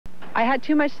I had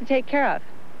too much to take care of.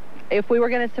 If we were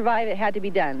going to survive, it had to be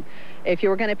done. If you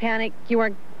were going to panic, you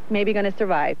weren't maybe going to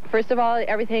survive. First of all,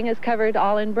 everything is covered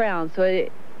all in brown, so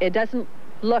it doesn't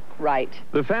look right.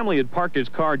 The family had parked its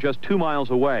car just 2 miles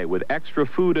away with extra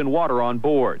food and water on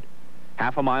board.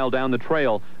 Half a mile down the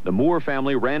trail, the Moore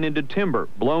family ran into timber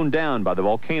blown down by the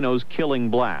volcano's killing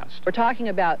blast. We're talking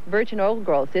about virgin old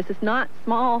growth. This is not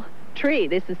small tree.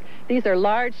 These are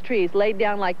large trees laid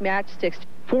down like matchsticks.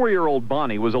 4-year-old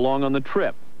Bonnie was along on the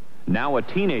trip. Now a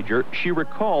teenager, she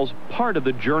recalls part of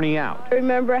the journey out. I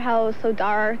remember how it was so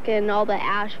dark and all the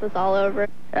ash was all over.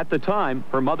 At the time,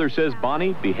 her mother says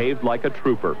Bonnie behaved like a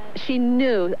trooper. She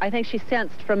knew, I think she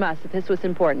sensed from us that this was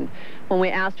important. When we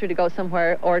asked her to go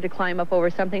somewhere or to climb up over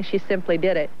something, she simply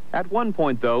did it. At one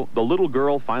point, though, the little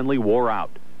girl finally wore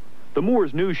out. The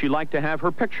Moores knew she liked to have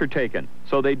her picture taken,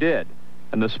 so they did,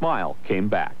 and the smile came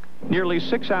back. Nearly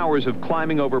 6 hours of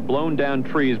climbing over blown-down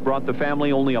trees brought the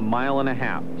family only 1.5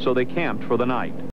 miles, so they camped for the night.